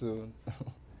see you soon.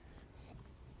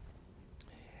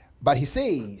 But he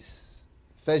says,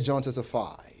 1 John chapter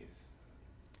 5,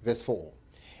 verse 4,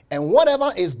 and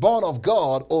whatever is born of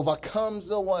God overcomes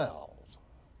the world.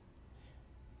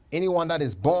 Anyone that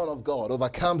is born of God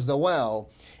overcomes the world.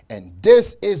 And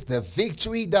this is the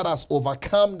victory that has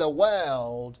overcome the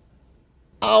world,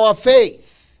 our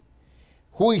faith.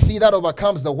 Who is he that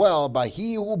overcomes the world? But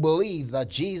he who believes that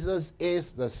Jesus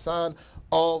is the Son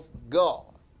of God.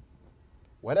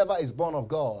 Whatever is born of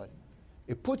God,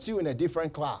 it puts you in a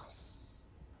different class.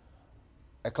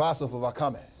 A class of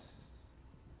overcomers.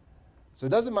 So it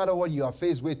doesn't matter what you are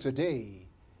faced with today,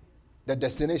 the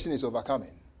destination is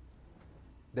overcoming.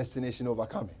 Destination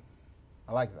overcoming.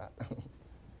 I like that.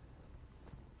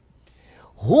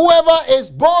 Whoever is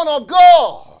born of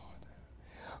God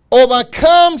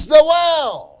overcomes the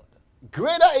world.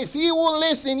 Greater is he who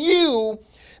lives in you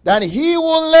than he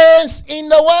who lives in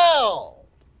the world.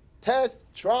 Tests,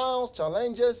 trials,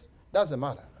 challenges, doesn't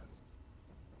matter.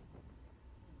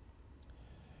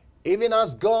 Even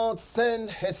as God sent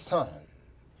his Son,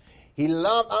 he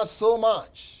loved us so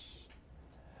much.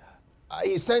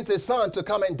 He sent his Son to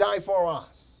come and die for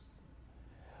us.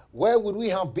 Where would we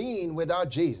have been without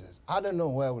Jesus? I don't know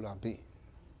where would I have been.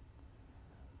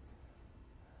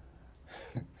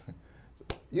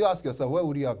 You ask yourself, where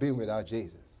would you have been without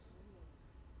Jesus?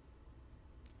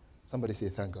 Somebody say,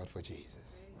 thank God for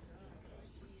Jesus.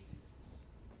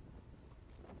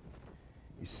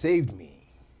 He saved me.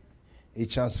 He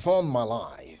transformed my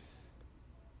life.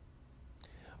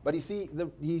 But you see,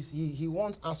 he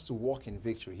wants us to walk in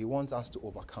victory. He wants us to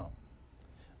overcome.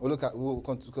 We'll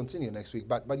continue next week.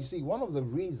 But you see, one of the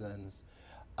reasons,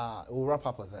 we'll wrap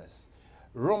up with this.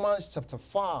 Romans chapter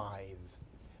 5,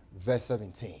 verse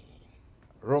 17.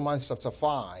 Romans chapter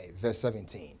 5, verse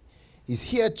 17. He's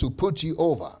here to put you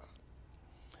over.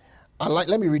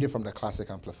 Let me read it from the Classic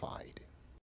Amplified.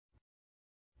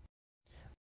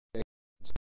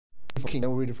 King,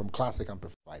 and we'll read it from Classic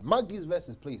Amplified. Mark these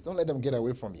verses, please. Don't let them get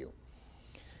away from you.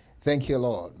 Thank you,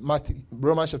 Lord.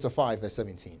 Romans chapter 5, verse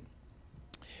 17.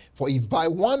 For if by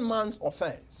one man's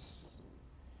offense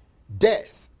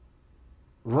death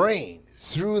reigned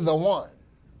through the one,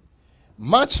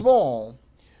 much more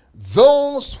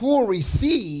those who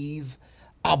receive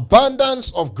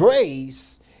abundance of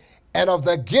grace and of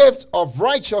the gift of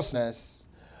righteousness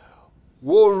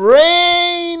will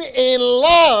reign in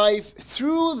life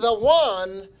through the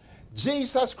one,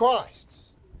 Jesus Christ.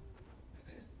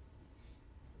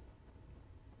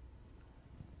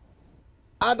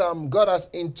 Adam got us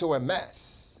into a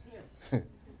mess.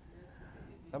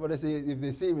 Somebody say, if they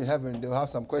see him in heaven, they'll have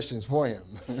some questions for him.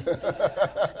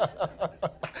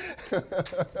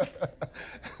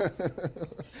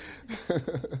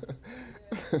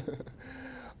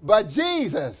 But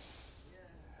Jesus,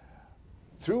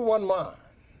 through one man,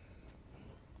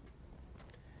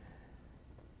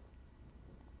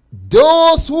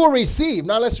 those who receive,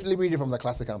 now let's really read it from the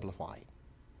Classic Amplified.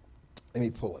 Let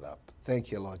me pull it up.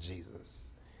 Thank you, Lord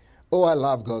Jesus. Oh, I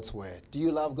love God's word. Do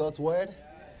you love God's word?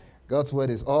 Yes. God's word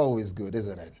is always good,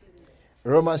 isn't it?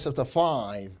 Romans chapter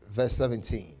 5, verse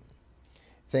 17.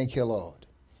 Thank you, Lord.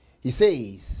 He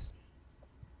says,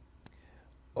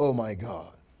 oh my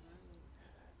God.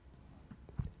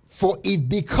 For if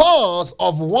because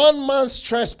of one man's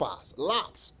trespass,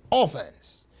 lapse,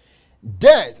 offense,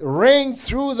 death reigned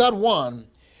through that one,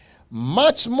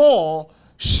 much more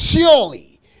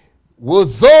surely will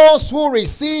those who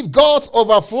receive God's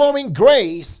overflowing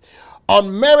grace,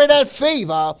 unmerited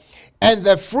favor, and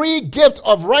the free gift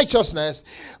of righteousness,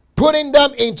 putting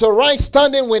them into right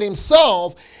standing with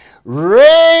himself,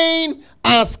 reign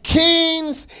as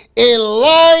kings in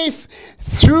life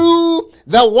through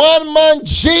the one man,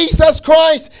 Jesus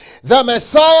Christ, the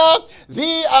Messiah,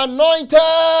 the anointed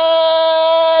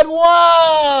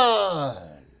one.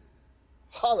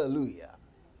 Hallelujah.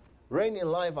 Reign in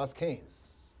life as kings.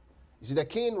 You see, the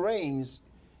king reigns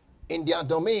in their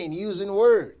domain using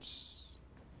words.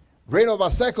 Reign over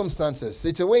circumstances,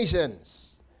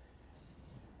 situations.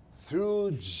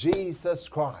 Through Jesus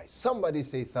Christ. Somebody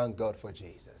say, thank God for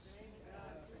Jesus.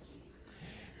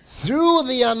 Through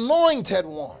the anointed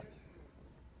one.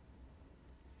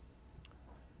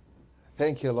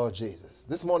 Thank you, Lord Jesus.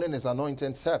 This morning is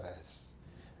anointing service.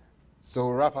 So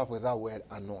we'll wrap up with that word,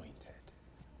 anointed.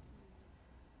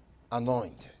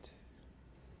 Anointed.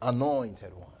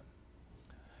 Anointed one.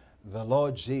 The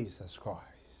Lord Jesus Christ.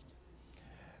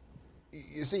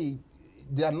 You see,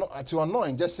 to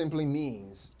anoint just simply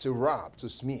means to rub, to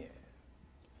smear.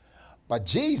 But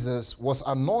Jesus was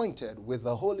anointed with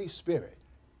the Holy Spirit.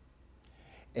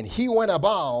 And he went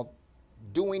about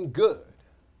doing good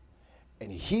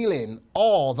and healing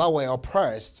all that were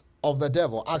oppressed of the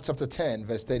devil. Acts chapter 10,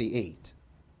 verse 38.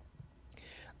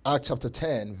 Acts chapter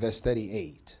 10, verse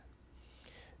 38.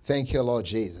 Thank you, Lord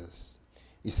Jesus.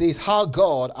 He says how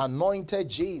God anointed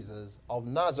Jesus of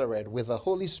Nazareth with the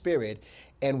Holy Spirit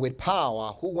and with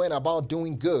power, who went about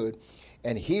doing good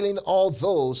and healing all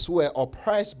those who were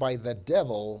oppressed by the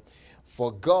devil,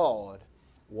 for God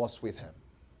was with him.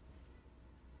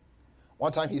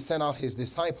 One time he sent out his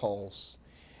disciples,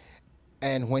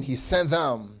 and when he sent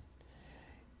them,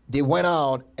 they went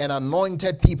out and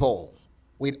anointed people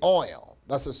with oil.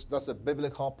 That's a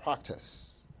biblical practice.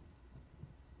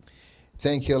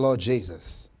 Thank you, Lord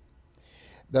Jesus.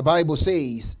 The Bible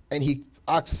says, and he,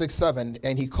 Acts 6:7,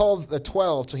 and he called the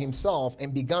 12 to himself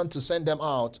and began to send them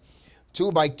out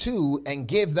 2 by 2 and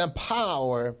gave them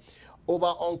power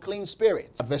over unclean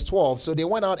spirits. Verse 12, so they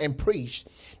went out and preached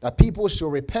that people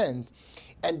should repent,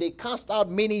 and they cast out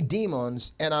many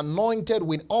demons and anointed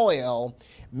with oil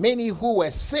many who were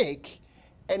sick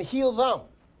and healed them.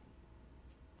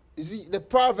 You see, the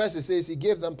prior verse says he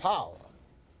gave them power.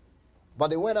 But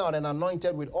they went out and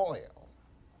anointed with oil.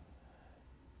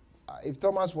 If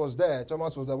Thomas was there,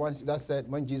 Thomas was the one that said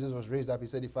when Jesus was raised up, he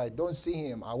said, if I don't see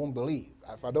him, I won't believe.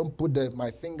 If I don't put my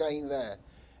finger in there,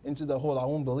 into the hole, I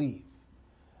won't believe.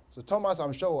 So Thomas,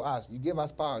 I'm sure, will ask, you gave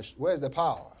us power. Where's the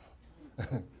power?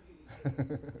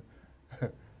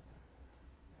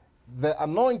 The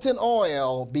anointing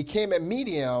oil became a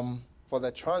medium for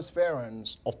the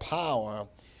transference of power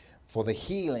for the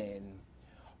healing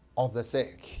of the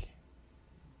sick.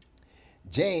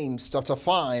 James chapter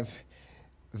 5,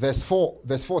 verse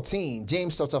 14.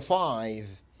 James chapter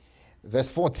 5, verse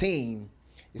 14.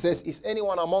 It says, is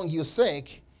anyone among you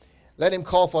sick? Let him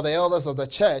call for the elders of the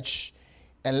church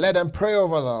and let them pray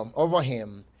over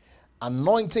him,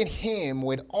 anointing him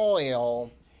with oil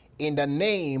in the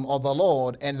name of the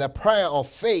Lord, and the prayer of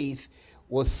faith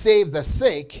will save the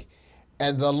sick,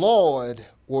 and the Lord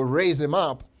will raise him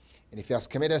up. And if he has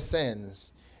committed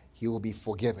sins, he will be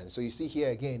forgiven. So you see here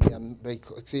again,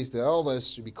 it says the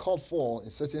elders should be called for in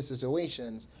certain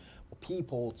situations for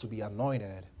people to be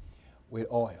anointed with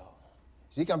oil.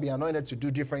 So you can be anointed to do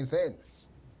different things.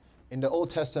 In the Old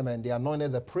Testament, they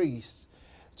anointed the priests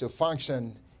to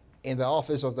function in the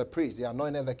office of the priest. They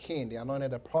anointed the king. They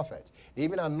anointed the prophet. They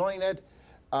even anointed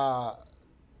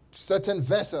certain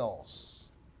vessels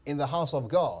in the house of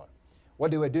God.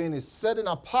 What they were doing is setting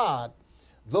apart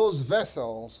those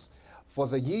vessels for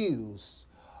the use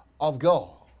of God.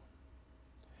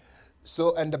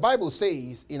 So, and the Bible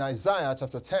says in Isaiah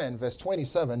chapter 10, verse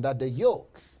 27, that the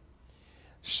yoke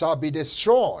shall be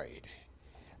destroyed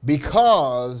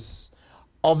because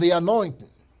of the anointing.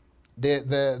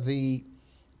 The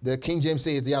King James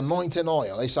says the anointing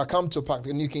oil. It shall come to pass,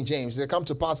 the New King James, it shall come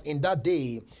to pass in that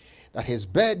day that his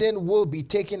burden will be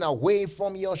taken away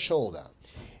from your shoulder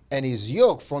and his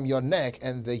yoke from your neck,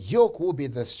 and the yoke will be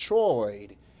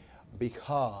destroyed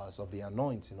because of the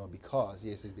anointing, or because,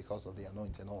 yes, it's because of the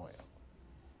anointing oil.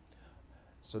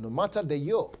 So no matter the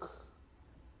yoke,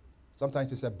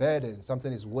 sometimes it's a burden,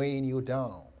 something is weighing you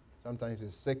down. Sometimes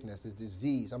it's sickness, it's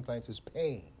disease, sometimes it's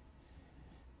pain.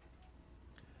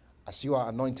 As you are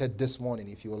anointed this morning,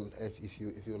 if you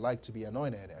like to be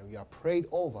anointed and you are prayed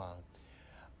over,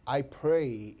 I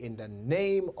pray in the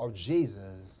name of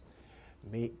Jesus,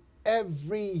 may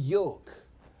every yoke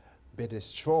be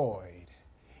destroyed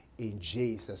in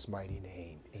Jesus' mighty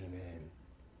name. Amen.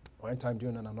 One time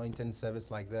during an anointing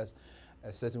service like this,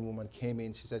 a certain woman came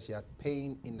in. She said she had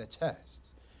pain in the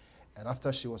chest. And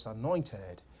after she was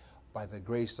anointed, by the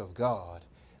grace of God,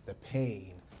 the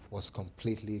pain was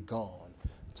completely gone,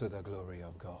 to the glory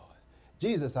of God.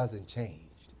 Jesus hasn't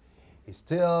changed. He's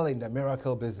still in the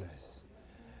miracle business.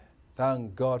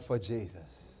 Thank God for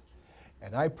Jesus.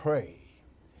 And I pray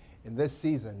in this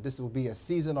season, this will be a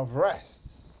season of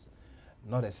rest,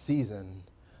 not a season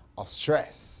of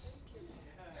stress.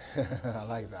 I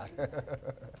like that.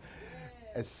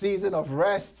 A season of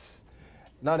rest,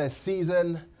 not a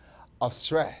season of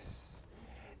stress.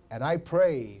 And I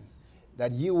pray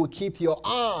that you will keep your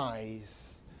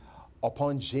eyes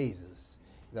upon Jesus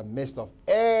in the midst of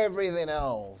everything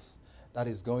else that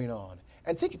is going on.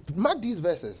 And mark these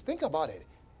verses. Think about it.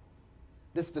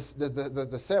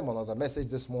 The sermon or the message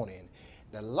this morning.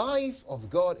 The life of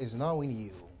God is now in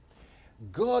you.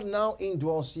 God now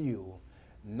indwells you.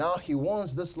 Now he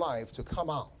wants this life to come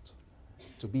out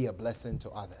to be a blessing to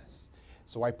others.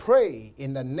 So I pray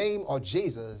in the name of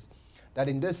Jesus that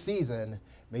in this season,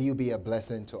 may you be a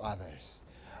blessing to others.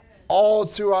 All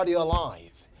throughout your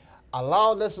life,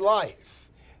 allow this life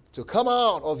to come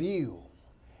out of you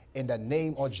in the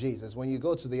name of Jesus. When you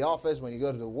go to the office, when you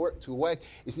go to work,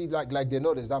 you see, like they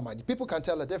notice that much. People can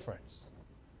tell the difference.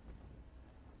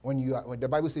 When the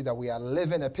Bible says that we are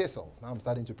living epistles. Now I'm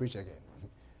starting to preach again.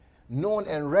 Known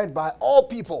and read by all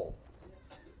people.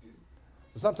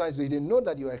 So sometimes we didn't know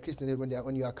that you are a Christian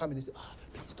when you are coming. They say,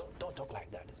 please don't talk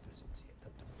like that. This person is here.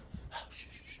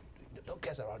 Don't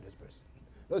curse around this person.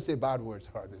 Don't say bad words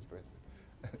around this person.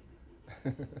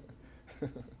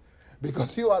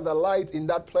 Because you are the light in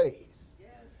that place. Yes,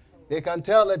 they can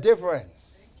tell the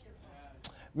difference.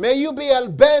 May you be a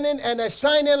burning and a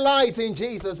shining light in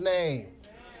Jesus' name. Amen.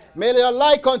 May your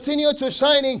light continue to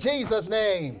shine in Jesus'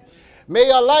 name. Yes. May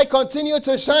your light continue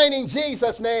to shine in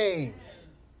Jesus' name.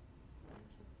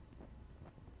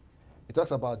 He talks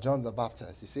about John the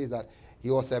Baptist. He says that he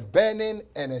was a burning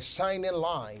and a shining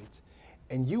light,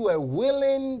 and you were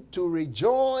willing to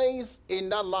rejoice in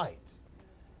that light.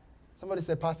 Somebody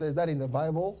said, Pastor, is that in the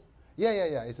Bible? Yeah,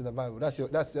 it's in the Bible. That's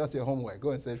your homework.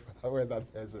 Go and search for where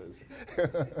that verse is.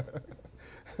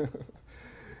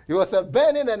 He was a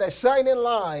burning and a shining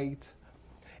light,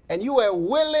 and you were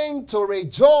willing to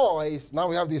rejoice. Now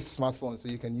we have these smartphones, so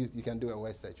you can do a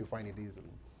word search. You find it easily.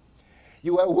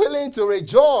 You were willing to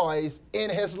rejoice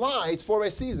in his light for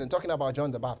a season. Talking about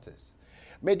John the Baptist.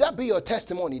 May that be your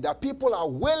testimony, that people are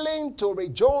willing to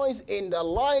rejoice in the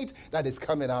light that is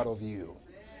coming out of you.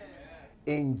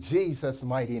 In Jesus'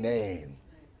 mighty name.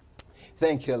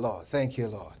 Thank you, Lord. Thank you,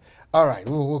 Lord. All right,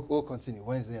 we'll continue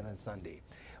Wednesday and Sunday.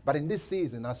 But in this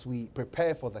season, as we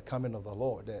prepare for the coming of the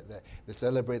Lord, to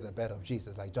celebrate the birth of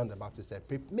Jesus, like John the Baptist said,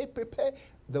 prepare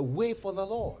the way for the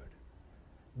Lord.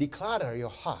 Declare your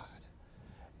heart.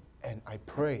 And I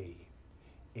pray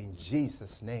in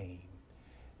Jesus' name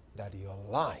that may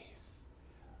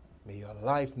your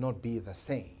life not be the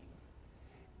same.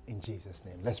 In Jesus'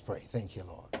 name. Let's pray. Thank you,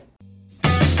 Lord.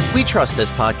 We trust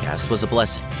this podcast was a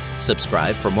blessing.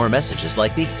 Subscribe for more messages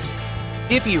like these.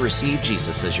 If you receive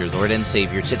Jesus as your Lord and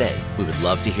Savior today, we would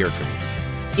love to hear from you.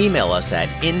 Email us at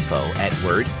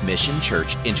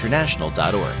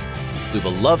info@wordmissionchurchinternational.org. We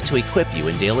will love to equip you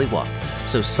in daily walk,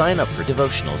 so sign up for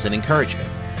devotionals and encouragement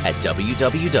at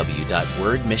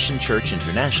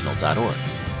www.wordmissionchurchinternational.org.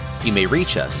 You may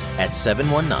reach us at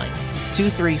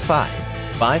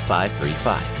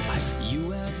 719-235-5535.